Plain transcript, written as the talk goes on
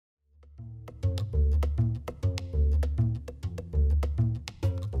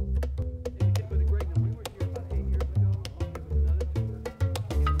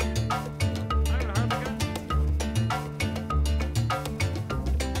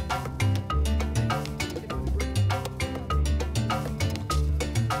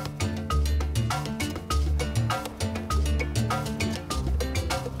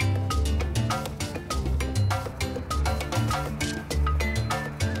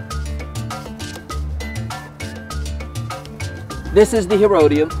This is the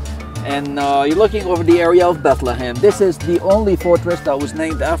Herodian, and you're looking over the area of Bethlehem. This is the only fortress that was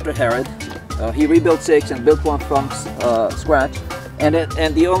named after Herod. He rebuilt 6 and built one from scratch, and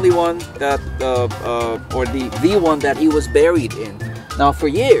the only one that, or the one that he was buried in. Now, for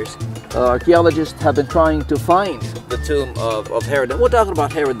years, archaeologists have been trying to find the tomb of Herod. And we're talking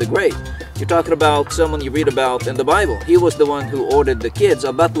about Herod the Great. You're talking about someone you read about in the Bible. He was the one who ordered the kids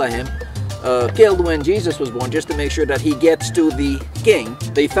of Bethlehem killed when Jesus was born, just to make sure that he gets to the king.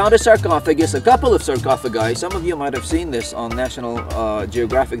 They found a sarcophagus, a couple of sarcophagi. Some of you might have seen this on National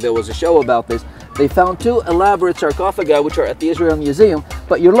Geographic. There was a show about this. They found 2 elaborate sarcophagi which are at the Israel Museum,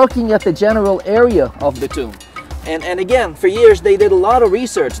 but you're looking at the general area of the tomb. And again, for years they did a lot of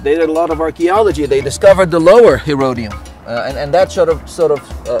research. They did a lot of archaeology. They discovered the lower Herodian, and that sort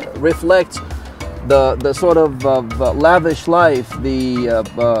of reflects the sort of lavish life, the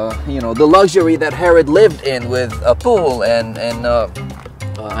the luxury that Herod lived in, with a pool and an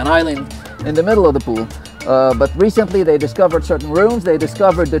island in the middle of the pool. But recently they discovered certain ruins. They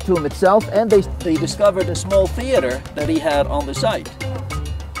discovered the tomb itself, and they discovered a small theater that he had on the site.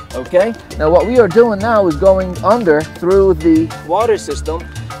 Okay, now what we are doing now is going under through the water system,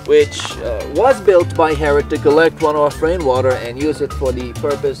 which was built by Herod to collect runoff rainwater and use it for the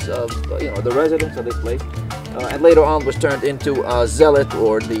purpose of the residents of this place, and later on was turned into a zealot,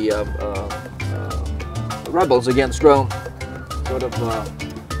 or the rebels against Rome, sort of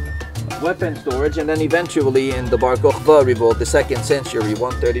weapon storage. And then eventually in the Bar Kokhba revolt, the 2nd century,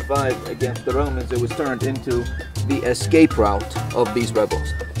 135, against the Romans, it was turned into the escape route of these rebels.